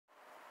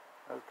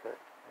Okay,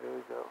 here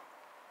we go.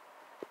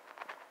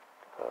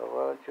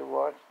 Why don't you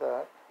watch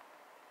that?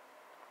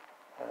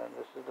 And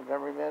this is the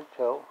Memory Man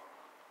pill.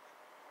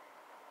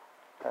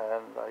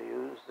 And I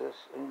use this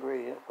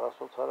ingredient,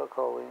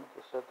 phosphotidylcholine,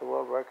 to set the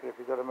world record. If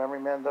you go to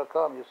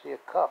memoryman.com, you'll see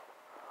a cup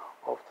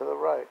off to the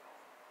right.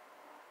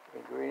 The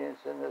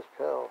ingredients in this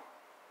pill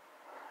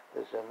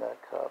is in that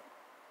cup.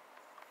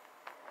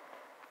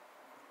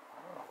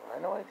 I don't know. Would I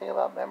know anything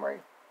about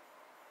memory?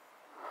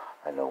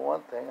 I know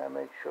one thing. I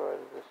make sure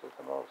that this is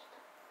the most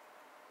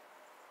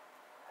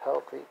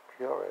healthy,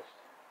 purest,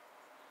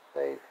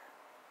 safe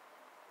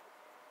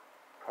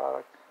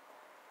product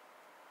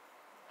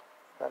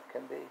that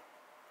can be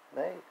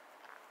made.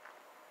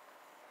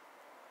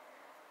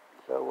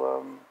 So,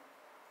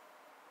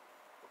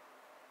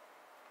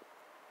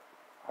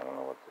 I don't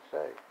know what to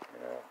say, you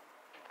know.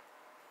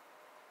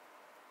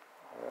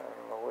 I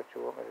don't know what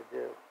you want me to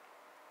do.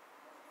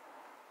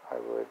 I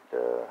would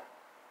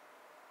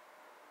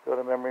go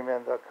to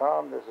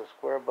memoryman.com. There's a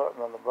square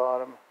button on the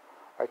bottom.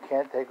 I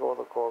can't take all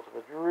the calls. If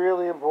it's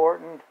really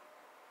important,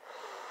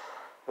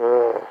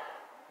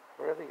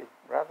 really,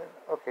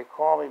 okay,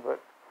 call me,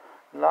 but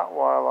not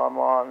while I'm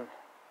on.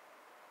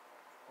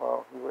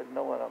 Well, you wouldn't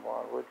know when I'm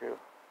on, would you?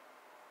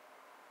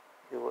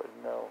 You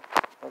wouldn't know.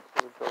 Let's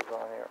see what goes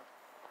on here.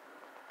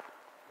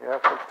 You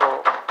have to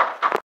call.